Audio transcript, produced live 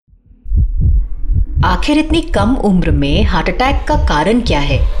आखिर इतनी कम उम्र में हार्ट अटैक का कारण क्या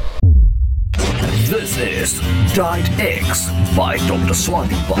है? This is Diet X by Dr.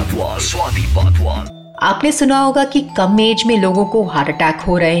 Swati Patwal. आपने सुना होगा कि कम एज में लोगों को हार्ट अटैक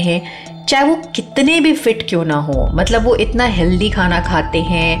हो रहे हैं, चाहे वो कितने भी फिट क्यों ना हो। मतलब वो इतना हेल्दी खाना खाते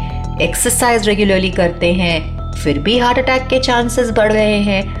हैं, एक्सरसाइज रेगुलरली करते हैं, फिर भी हार्ट अटैक के चांसेस बढ़ रहे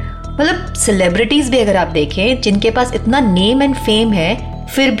हैं। मतलब सेलिब्रिटीज भी अगर आप देखें, जिनके पास इतना नेम एंड फेम है,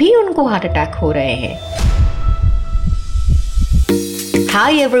 फिर भी उनको हार्ट अटैक हो रहे हैं।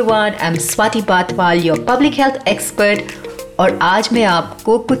 Hi everyone, I am Swati पातवाल, your public health expert. और आज मैं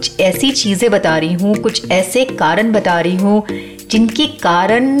आपको कुछ ऐसी चीज़ें बता रही हूँ, कुछ ऐसे कारण बता रही हूँ जिनके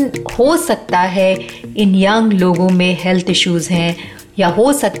कारण हो सकता है इन यंग लोगों में हेल्थ इश्यूज़ हैं, या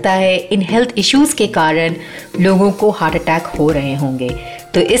हो सकता है इन हेल्थ इश्यूज़ के कारण लोगों को हार्ट अटैक हो रहे होंगे।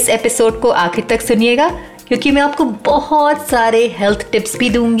 तो इस एपिसोड को आखिर तक सुनिएगा, क्योंकि मैं आपको बहुत सारे हेल्थ टिप्स भी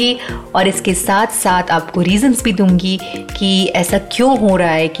दूंगी और इसके साथ साथ आपको रीजंस भी दूंगी कि ऐसा क्यों हो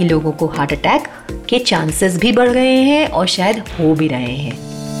रहा है कि लोगों को हार्ट अटैक के चांसेस भी बढ़ रहे हैं और शायद हो भी रहे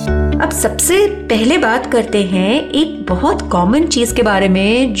हैं। अब सबसे पहले बात करते हैं एक बहुत कॉमन चीज़ के बारे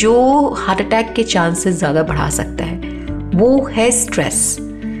में जो हार्ट अटैक के चांसेस ज़्यादा बढ़ा सकता है, वो है स्ट्रेस।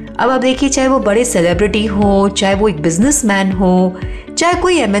 अब आप देखिए, चाहे वो बड़े सेलिब्रिटी हो, चाहे वो एक बिजनेसमैन हो, चाहे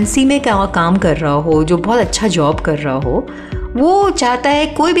कोई एमएनसी में काम कर रहा हो, जो बहुत अच्छा जॉब कर रहा हो, वो चाहता है,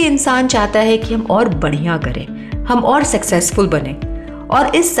 कोई भी इंसान चाहता है कि हम और बढ़िया करें, हम और सक्सेसफुल बने।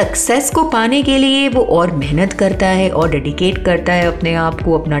 और इस सक्सेस को पाने के लिए वो और मेहनत करता है और डेडिकेट करता है अपने आप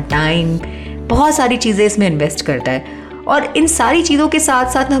को, अपना टाइम, बहुत सारी चीज़ें इसमें इन्वेस्ट करता है। और इन सारी चीज़ों के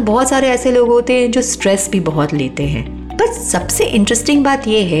साथ साथ ना बहुत सारे ऐसे लोग होते हैं जो स्ट्रेस भी बहुत लेते हैं। पर सबसे इंटरेस्टिंग बात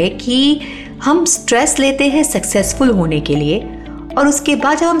यह है कि हम स्ट्रेस लेते हैं सक्सेसफुल होने के लिए, और उसके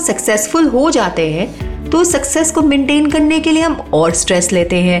बाद जब हम सक्सेसफुल हो जाते हैं तो सक्सेस को मेंटेन करने के लिए हम और स्ट्रेस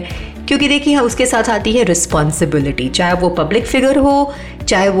लेते हैं। क्योंकि देखिए, उसके साथ आती है रिस्पॉन्सिबिलिटी, चाहे वो पब्लिक फिगर हो,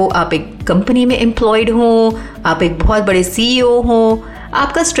 चाहे वो आप एक कंपनी में एम्प्लॉयड हो, आप एक बहुत बड़े सीईओ हो,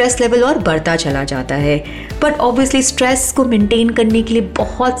 आपका स्ट्रेस लेवल और बढ़ता चला जाता है। बट ऑब्वियसली स्ट्रेस को मेंटेन करने के लिए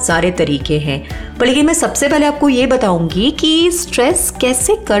बहुत सारे तरीके हैं। पर लेकिन मैं सबसे पहले आपको ये बताऊंगी कि स्ट्रेस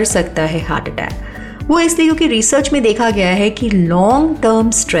कैसे कर सकता है हार्ट अटैक। वो इसलिए क्योंकि रिसर्च में देखा गया है कि long term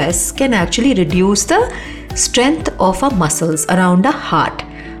stress can actually reduce the strength of a muscles around the heart.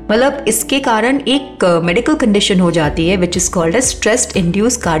 मतलब इसके कारण एक मेडिकल कंडीशन हो जाती है which is called as stress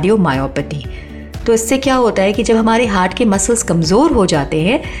induce cardiomyopathy. तो इससे क्या होता है कि जब हमारे हार्ट के मसल्स कमज़ोर हो जाते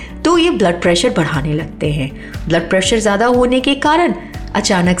हैं तो ये ब्लड प्रेशर बढ़ाने लगते हैं। ब्लड प्रेशर ज़्यादा होने के कारण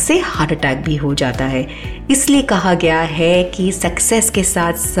अचानक से हार्ट अटैक भी हो जाता है। इसलिए कहा गया है कि सक्सेस के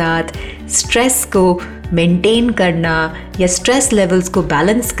साथ साथ स्ट्रेस को मेंटेन करना या स्ट्रेस लेवल्स को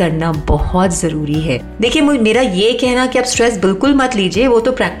बैलेंस करना बहुत ज़रूरी है। देखिए, मेरा ये कहना कि आप स्ट्रेस बिल्कुल मत लीजिए, वो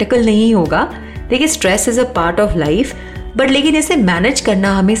तो प्रैक्टिकल नहीं होगा। देखिए, stress is a part of life, but लेकिन इसे मैनेज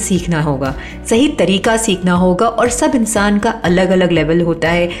करना हमें सीखना होगा, सही तरीका सीखना होगा। और सब इंसान का अलग अलग लेवल होता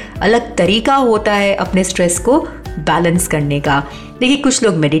है, अलग तरीका होता है अपने स्ट्रेस को बैलेंस करने का। देखिए, कुछ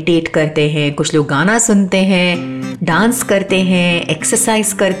लोग मेडिटेट करते हैं, कुछ लोग गाना सुनते हैं, डांस करते हैं,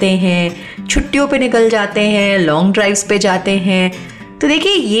 एक्सरसाइज करते हैं, छुट्टियों पे निकल जाते हैं, लॉन्ग ड्राइव्स पे जाते हैं। तो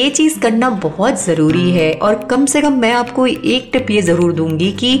देखिए, ये चीज़ करना बहुत ज़रूरी है। और कम से कम मैं आपको एक टिप ये ज़रूर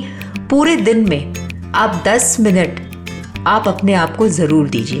दूंगी कि पूरे दिन में आप 10 मिनट आप अपने आप को ज़रूर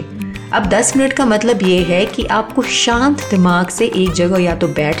दीजिए। अब 10 मिनट का मतलब ये है कि आपको शांत दिमाग से एक जगह या तो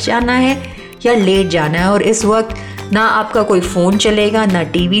बैठ जाना है या लेट जाना है। और इस वक्त ना आपका कोई फ़ोन चलेगा, ना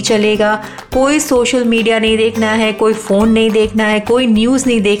टीवी चलेगा, कोई सोशल मीडिया नहीं देखना है, कोई फ़ोन नहीं देखना है, कोई न्यूज़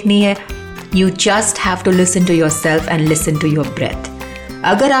नहीं देखनी है। You just have to listen to yourself and listen to your breath.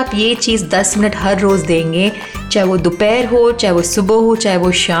 अगर आप ये चीज़ 10 मिनट हर रोज़ देंगे, चाहे वो दोपहर हो, चाहे वो सुबह हो, चाहे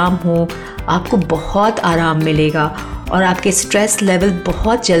वो शाम हो, आपको बहुत आराम मिलेगा और आपके स्ट्रेस लेवल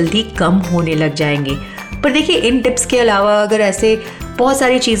बहुत जल्दी कम होने लग जाएंगे। पर देखिए, इन टिप्स के अलावा अगर ऐसे बहुत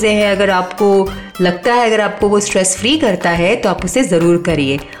सारी चीज़ें हैं, अगर आपको लगता है अगर आपको वो स्ट्रेस फ्री करता है तो आप उसे ज़रूर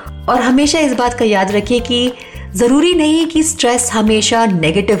करिए। और हमेशा इस बात का याद रखिए कि ज़रूरी नहीं कि स्ट्रेस हमेशा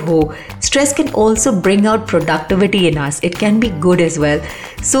नेगेटिव हो। Stress can also bring out productivity in us, it can be good as well.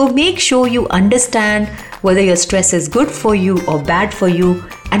 So make sure you understand whether your stress is good for you or bad for you,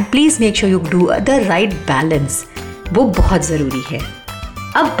 and please make sure you do the right balance। वो बहुत ज़रूरी है।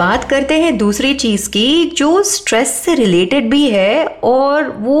 अब बात करते हैं दूसरी चीज़ की जो स्ट्रेस से रिलेटेड भी है और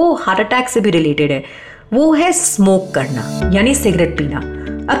वो हार्ट अटैक से भी रिलेटेड है। वो है स्मोक करना, यानी सिगरेट पीना।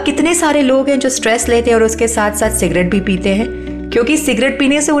 अब कितने सारे लोग हैं जो स्ट्रेस लेते हैं और उसके साथ साथ सिगरेट भी पीते हैं। क्योंकि सिगरेट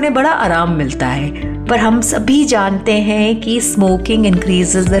पीने से उन्हें बड़ा आराम मिलता है। पर हम सभी जानते हैं कि smoking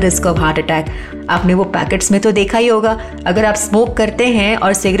increases the risk of heart attack. आपने वो पैकेट्स में तो देखा ही होगा, अगर आप स्मोक करते हैं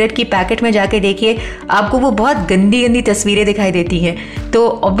और सिगरेट की पैकेट में जाके देखिए, आपको वो बहुत गंदी गंदी तस्वीरें दिखाई देती हैं। तो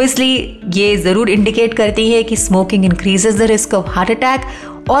ऑब्वियसली ये ज़रूर इंडिकेट करती है कि smoking increases the risk of heart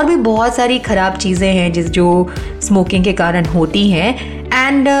attack. और भी बहुत सारी ख़राब चीज़ें हैं जो स्मोकिंग के कारण होती हैं।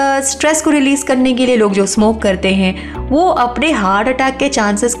 एंड स्ट्रेस को रिलीज़ करने के लिए लोग जो स्मोक करते हैं वो अपने हार्ट अटैक के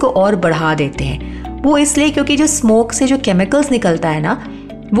चांसेस को और बढ़ा देते हैं। वो इसलिए क्योंकि जो स्मोक से जो केमिकल्स निकलता है ना,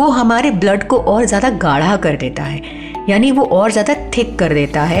 वो हमारे ब्लड को और ज़्यादा गाढ़ा कर देता है, यानी वो और ज़्यादा थिक कर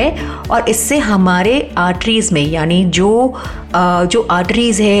देता है। और इससे हमारे आर्टरीज़ में, यानी जो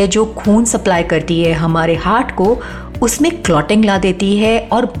आर्टरीज़ है जो खून सप्लाई करती है हमारे हार्ट को, उसमें क्लॉटिंग ला देती है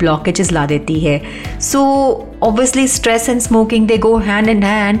और ब्लॉकेजेस ला देती है। So obviously stress and smoking they go hand in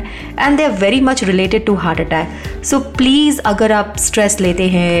hand and they are very much related to heart attack. So please अगर आप स्ट्रेस लेते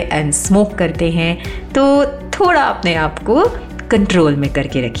हैं एंड स्मोक करते हैं तो थोड़ा अपने आप को कंट्रोल में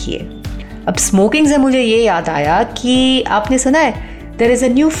करके रखिए। अब स्मोकिंग से मुझे ये याद आया कि आपने सुना है there is a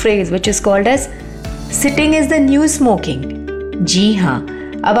new phrase which is called as sitting is the new smoking. जी हाँ,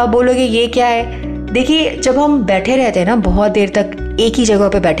 अब आप बोलोगे ये क्या है। देखिए, जब हम बैठे रहते हैं ना, बहुत देर तक एक ही जगह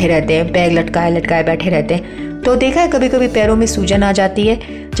पे बैठे रहते हैं, पैर लटकाए लटकाए बैठे रहते हैं, तो देखा है कभी कभी पैरों में सूजन आ जाती है।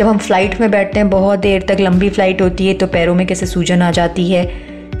 जब हम फ्लाइट में बैठते हैं, बहुत देर तक लंबी फ्लाइट होती है, तो पैरों में कैसे सूजन आ जाती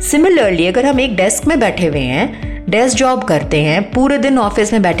है। सिमिलरली अगर हम एक डेस्क में बैठे हुए हैं, डेस्क जॉब करते हैं, पूरे दिन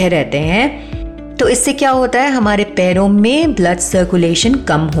ऑफिस में बैठे रहते हैं, तो इससे क्या होता है, हमारे पैरों में ब्लड सर्कुलेशन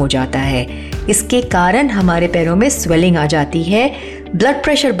कम हो जाता है। इसके कारण हमारे पैरों में स्वेलिंग आ जाती है, ब्लड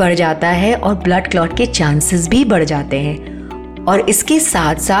प्रेशर बढ़ जाता है और ब्लड क्लॉट के चांसेस भी बढ़ जाते हैं। और इसके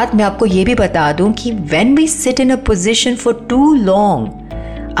साथ साथ मैं आपको ये भी बता दूं कि when we sit in a position for too long,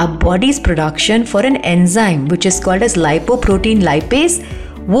 our body's production for an enzyme which is called as lipoprotein lipase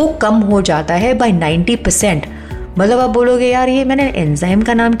वो कम हो जाता है by 90%। मतलब आप बोलोगे यार ये मैंने एंजाइम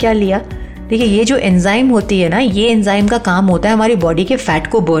का नाम क्या लिया। देखिए, ये जो एंजाइम होती है ना, ये एंजाइम का काम होता है हमारी बॉडी के फैट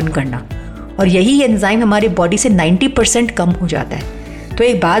को बर्न करना, और यही एंजाइम हमारी बॉडी से 90% कम हो जाता है। तो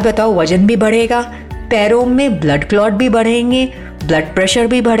एक बात बताओ, वजन भी बढ़ेगा, पैरों में ब्लड क्लॉट भी बढ़ेंगे, ब्लड प्रेशर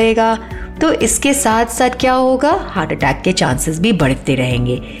भी बढ़ेगा, तो इसके साथ साथ क्या होगा, हार्ट अटैक के चांसेस भी बढ़ते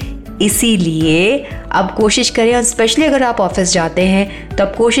रहेंगे। इसीलिए आप कोशिश करिए, और स्पेशली अगर आप ऑफिस जाते हैं तो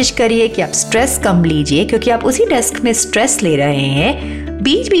आप कोशिश करिए कि आप स्ट्रेस कम लीजिए, क्योंकि आप उसी डेस्क में स्ट्रेस ले रहे हैं,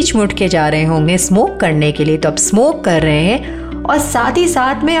 बीच बीच में उठ के जा रहे होंगे स्मोक करने के लिए, तो आप स्मोक कर रहे हैं, और साथ ही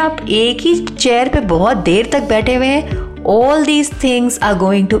साथ में आप एक ही चेयर पे बहुत देर तक बैठे हुए हैं। All these things are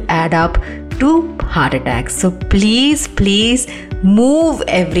going to add up to heart attack. So please please move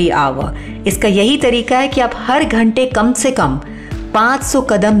every hour. इसका यही तरीका है कि आप हर घंटे कम से कम 500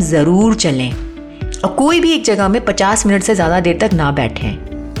 कदम जरूर चलें, और कोई भी एक जगह में 50 मिनट से ज्यादा देर तक ना बैठें।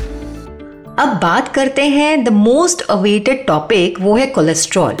 अब बात करते हैं द मोस्ट अवेटेड टॉपिक, वो है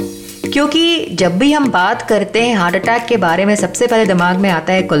कोलेस्ट्रॉल। क्योंकि जब भी हम बात करते हैं हार्ट अटैक के बारे में, सबसे पहले दिमाग में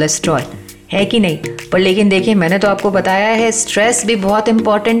आता है कोलेस्ट्रॉल, है कि नहीं। पर लेकिन देखिए, मैंने तो आपको बताया है स्ट्रेस भी बहुत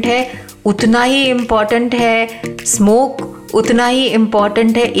इम्पॉर्टेंट है, उतना ही इम्पॉर्टेंट है स्मोक, उतना ही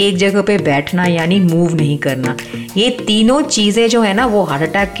इम्पॉर्टेंट है एक जगह पे बैठना, यानी मूव नहीं करना। ये तीनों चीज़ें जो है ना, वो हार्ट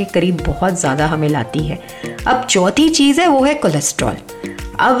अटैक के करीब बहुत ज़्यादा हमें लाती है। अब चौथी चीज़ है, वो है कोलेस्ट्रॉल।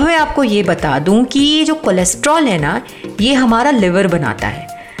 अब मैं आपको ये बता दूं कि ये जो कोलेस्ट्रॉल है ना, ये हमारा लिवर बनाता है।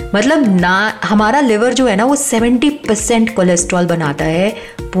 मतलब ना, हमारा लिवर जो है ना, वो 70% कोलेस्ट्रॉल बनाता है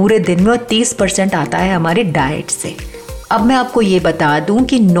पूरे दिन में, और 30% आता है हमारी डाइट से। अब मैं आपको ये बता दूं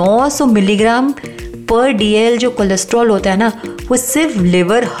कि 900 मिलीग्राम पर DL जो कोलेस्ट्रॉल होता है ना, वो सिर्फ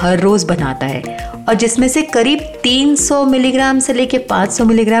लिवर हर रोज़ बनाता है, और जिसमें से करीब 300 मिलीग्राम से लेके 500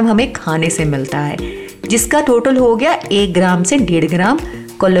 मिलीग्राम हमें खाने से मिलता है, जिसका टोटल हो गया 1 ग्राम से 1.5 ग्राम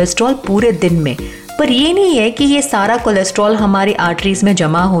कोलेस्ट्रॉल पूरे दिन में। पर ये नहीं है कि ये सारा कोलेस्ट्रॉल हमारी आर्टरीज में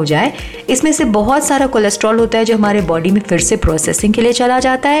जमा हो जाए। इसमें से बहुत सारा कोलेस्ट्रॉल होता है जो हमारे बॉडी में फिर से प्रोसेसिंग के लिए चला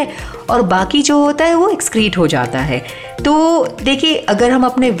जाता है, और बाकी जो होता है वो एक्सक्रीट हो जाता है। तो देखिए, अगर हम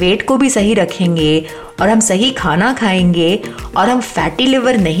अपने वेट को भी सही रखेंगे, और हम सही खाना खाएंगे, और हम फैटी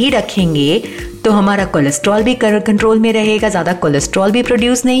लिवर नहीं रखेंगे, तो हमारा कोलेस्ट्रॉल भी कंट्रोल में रहेगा, ज़्यादा कोलेस्ट्रॉल भी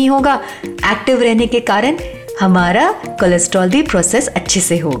प्रोड्यूस नहीं होगा। एक्टिव रहने के कारण हमारा कोलेस्ट्रॉल भी प्रोसेस अच्छे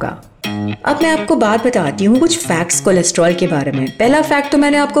से होगा। अब मैं आपको बात बताती हूँ कुछ फैक्ट्स कोलेस्ट्रॉल के बारे में। पहला फैक्ट तो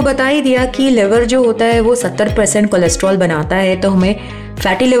मैंने आपको बता ही दिया कि लिवर जो होता है वो 70% कोलेस्ट्रॉल बनाता है, तो हमें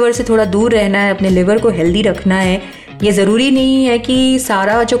फैटी लिवर से थोड़ा दूर रहना है, अपने लिवर को हेल्दी रखना है। ये ज़रूरी नहीं है कि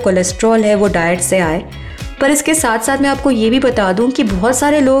सारा जो कोलेस्ट्रॉल है वो डाइट से आए। पर इसके साथ साथ मैं आपको ये भी बता दूँ कि बहुत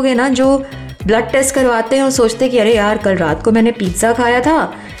सारे लोग हैं ना जो ब्लड टेस्ट करवाते हैं और सोचते हैं कि अरे यार, कल रात को मैंने पिज़्ज़ा खाया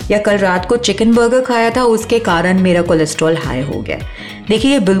था, या कल रात को चिकन बर्गर खाया था, उसके कारण मेरा कोलेस्ट्रॉल हाई हो गया।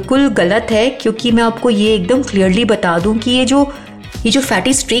 देखिए ये बिल्कुल गलत है, क्योंकि मैं आपको ये एकदम क्लियरली बता दूं कि ये जो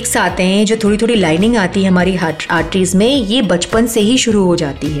फैटी स्ट्रीक्स आते हैं, जो थोड़ी थोड़ी लाइनिंग आती है हमारी आर्टरीज में, ये बचपन से ही शुरू हो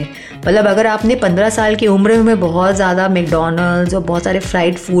जाती है। मतलब अगर आपने 15 साल की उम्र में बहुत ज़्यादा मैकडॉनल्ड्स और बहुत सारे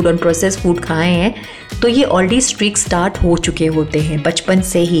फ्राइड फूड और प्रोसेस फूड खाए हैं, तो ये ऑलरेडी स्ट्रीक स्टार्ट हो चुके होते हैं बचपन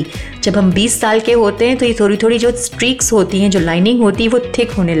से ही। जब हम 20 साल के होते हैं तो ये थोड़ी थोड़ी जो स्ट्रीक्स होती हैं, जो लाइनिंग होती है, वो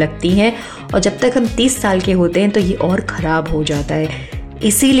थिक होने लगती हैं, और जब तक हम 30 साल के होते हैं तो ये और ख़राब हो जाता है।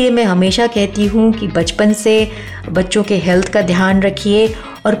 इसीलिए मैं हमेशा कहती हूँ कि बचपन से बच्चों के हेल्थ का ध्यान रखिए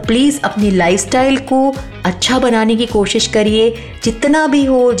और प्लीज़ अपनी लाइफस्टाइल को अच्छा बनाने की कोशिश करिए।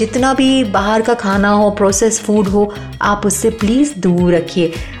 जितना भी बाहर का खाना हो, प्रोसेस फूड हो, आप उससे प्लीज़ दूर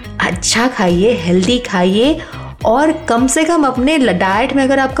रखिए। अच्छा खाइए, हेल्दी खाइए, और कम से कम अपने डाइट में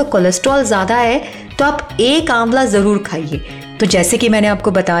अगर आपका कोलेस्ट्रॉल ज़्यादा है तो आप एक आंवला ज़रूर खाइए। तो जैसे कि मैंने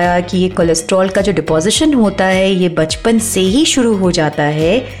आपको बताया कि ये कोलेस्ट्रॉल का जो डिपॉजिशन होता है ये बचपन से ही शुरू हो जाता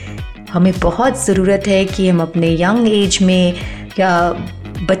है। हमें बहुत ज़रूरत है कि हम अपने यंग एज में या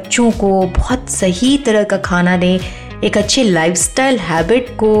बच्चों को बहुत सही तरह का खाना दें, एक अच्छे लाइफस्टाइल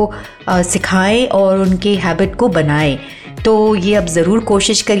हैबिट को सिखाएं और उनके हैबिट को बनाएं। तो ये आप ज़रूर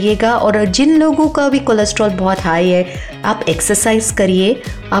कोशिश करिएगा। और जिन लोगों का भी कोलेस्ट्रॉल बहुत हाई है, आप एक्सरसाइज करिए,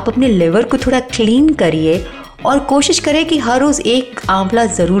 आप अपने लिवर को थोड़ा क्लीन करिए और कोशिश करें कि हर रोज़ एक आंवला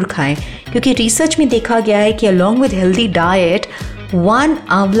ज़रूर खाएं, क्योंकि रिसर्च में देखा गया है कि along with healthy diet 1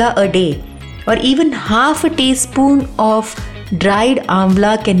 amla a day और even half a teaspoon of dried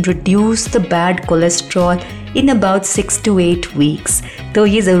amla can reduce the bad cholesterol in about 6 to 8 weeks। तो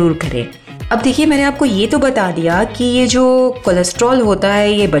ये ज़रूर करें। अब देखिए मैंने आपको ये तो बता दिया कि ये जो कोलेस्ट्रॉल होता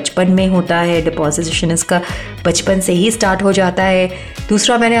है ये बचपन में होता है, डिपॉजिशन इसका बचपन से ही स्टार्ट हो जाता है।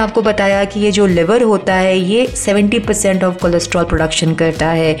 दूसरा मैंने आपको बताया कि ये जो लिवर होता है ये 70% ऑफ कोलेस्ट्रॉल प्रोडक्शन करता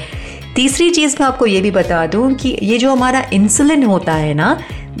है। तीसरी चीज़ मैं आपको ये भी बता दूं कि ये जो हमारा इंसुलिन होता है ना,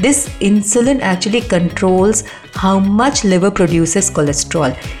 this insulin actually controls how much liver produces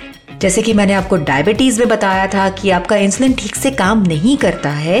cholesterol. जैसे कि मैंने आपको डायबिटीज़ में बताया था कि आपका इंसुलिन ठीक से काम नहीं करता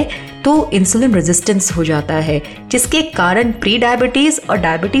है तो इंसुलिन रेजिस्टेंस हो जाता है, जिसके कारण प्री डायबिटीज़ और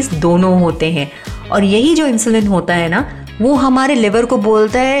डायबिटीज़ दोनों होते हैं। और यही जो इंसुलिन होता है ना, वो हमारे लिवर को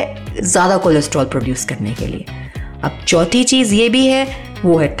बोलता है ज़्यादा कोलेस्ट्रॉल प्रोड्यूस करने के लिए। अब चौथी चीज़ ये भी है,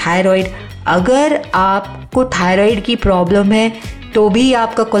 वो है थायराइड। अगर आपको थायराइड की प्रॉब्लम है तो भी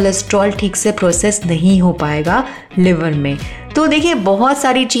आपका कोलेस्ट्रॉल ठीक से प्रोसेस नहीं हो पाएगा लिवर में। तो देखिए बहुत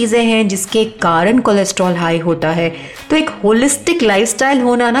सारी चीज़ें हैं जिसके कारण कोलेस्ट्रॉल हाई होता है। तो एक होलिस्टिक लाइफस्टाइल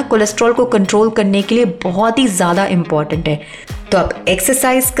होना ना कोलेस्ट्रॉल को कंट्रोल करने के लिए बहुत ही ज़्यादा इम्पॉर्टेंट है। तो आप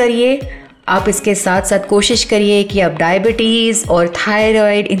एक्सरसाइज करिए, आप इसके साथ साथ कोशिश करिए कि आप डायबिटीज़ और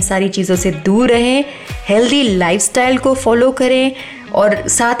थायराइड इन सारी चीज़ों से दूर रहें, हेल्दी लाइफस्टाइल को फॉलो करें और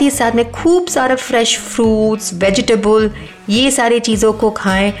साथ ही साथ में खूब सारा फ्रेश फ्रूट्स, वेजिटेबल, ये सारी चीज़ों को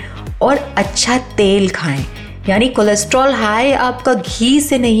खाएं और अच्छा तेल खाएं। यानी कोलेस्ट्रॉल हाई आपका घी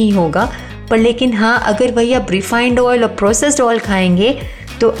से नहीं होगा, पर लेकिन हाँ अगर वही आप रिफाइंड ऑयल और प्रोसेस्ड ऑयल खाएंगे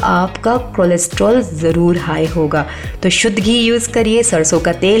तो आपका कोलेस्ट्रॉल ज़रूर हाई होगा। तो शुद्ध घी यूज़ करिए, सरसों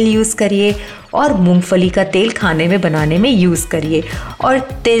का तेल यूज़ करिए और मूंगफली का तेल खाने में बनाने में यूज़ करिए। और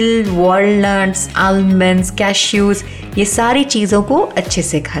तिल, वॉलनट्स, आलमंड्स, कैश्यूज़, ये सारी चीज़ों को अच्छे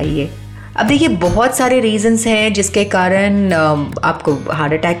से खाइए। अब देखिए बहुत सारे रीजंस हैं जिसके कारण आपको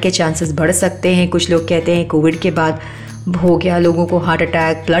हार्ट अटैक के चांसेस बढ़ सकते हैं। कुछ लोग कहते हैं कोविड के बाद हो गया लोगों को हार्ट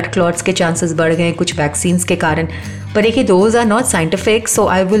अटैक, ब्लड क्लॉट्स के चांसेस बढ़ गए कुछ वैक्सीन्स के कारण। पर देखिए those are not scientific, so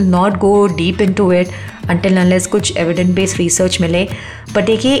I will not go deep into it until unless कुछ एविडेंस बेस्ड रिसर्च मिले। पर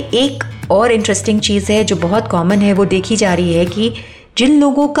देखिए एक और इंटरेस्टिंग चीज़ है जो बहुत कॉमन है, वो देखी जा रही है कि जिन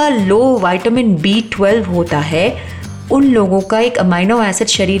लोगों का लो विटामिन B12 होता है उन लोगों का एक अमाइनो एसिड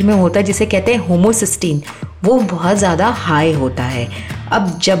शरीर में होता है जिसे कहते हैं होमोसिस्टीन, वो बहुत ज़्यादा हाई होता है।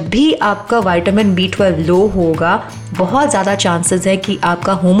 अब जब भी आपका विटामिन B12 लो होगा बहुत ज़्यादा चांसेस है कि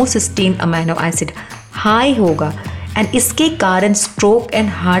आपका होमोसिस्टीन अमाइनो एसिड हाई होगा एंड इसके कारण स्ट्रोक एंड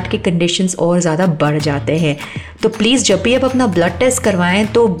हार्ट के कंडीशंस और ज़्यादा बढ़ जाते हैं। तो प्लीज़ जब भी आप अपना ब्लड टेस्ट करवाएं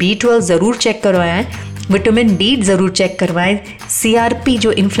तो B12 ज़रूर चेक करवाएं, विटामिन D ज़रूर चेक करवाएं, CRP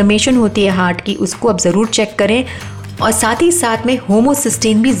जो इन्फ्लेमेशन होती है हार्ट की उसको आप ज़रूर चेक करें और साथ ही साथ में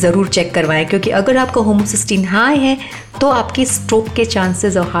होमोसिस्टीन भी ज़रूर चेक करवाएं, क्योंकि अगर आपका होमोसिस्टीन हाई है तो आपकी स्ट्रोक के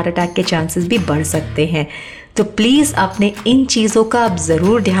चांसेस और हार्ट अटैक के चांसेस भी बढ़ सकते हैं। तो प्लीज़ आपने इन चीज़ों का आप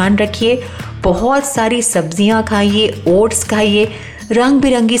ज़रूर ध्यान रखिए। बहुत सारी सब्जियां खाइए, ओट्स खाइए, रंग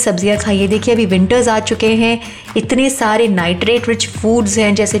बिरंगी सब्जियां खाइए। देखिए अभी विंटर्स आ चुके हैं, इतने सारे नाइट्रेट रिच फूड्स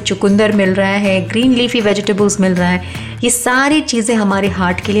हैं, जैसे चुकंदर मिल रहा है, ग्रीन लीफी वेजिटेबल्स मिल रहा है। ये सारी चीज़ें हमारे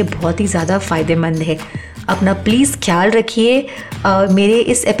हार्ट के लिए बहुत ही ज़्यादा फ़ायदेमंद है। अपना प्लीज़ ख्याल रखिए। मेरे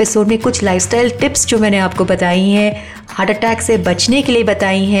इस एपिसोड में कुछ लाइफस्टाइल टिप्स जो मैंने आपको बताई हैं, हार्ट अटैक से बचने के लिए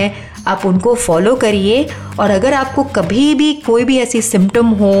बताई हैं, आप उनको फॉलो करिए। और अगर आपको कभी भी कोई भी ऐसी सिम्टम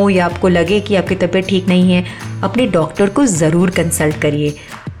हो या आपको लगे कि आपकी तबीयत ठीक नहीं है, अपने डॉक्टर को ज़रूर कंसल्ट करिए।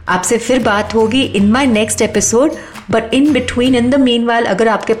 आपसे फिर बात होगी इन my next episode. But in between, in the meanwhile, अगर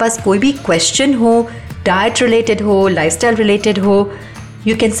आपके पास कोई भी क्वेश्चन हो, डाइट रिलेटेड हो, लाइफस्टाइल रिलेटेड हो,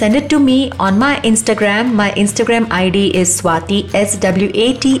 you can send it to me on my Instagram. My Instagram ID is Swati,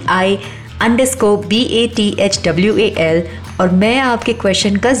 SWATI_BATHWAL, और मैं आपके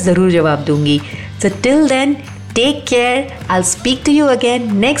क्वेश्चन का ज़रूर जवाब दूंगी। So till then, take care. I'll speak to you again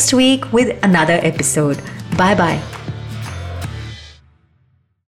next week with another episode. Bye bye.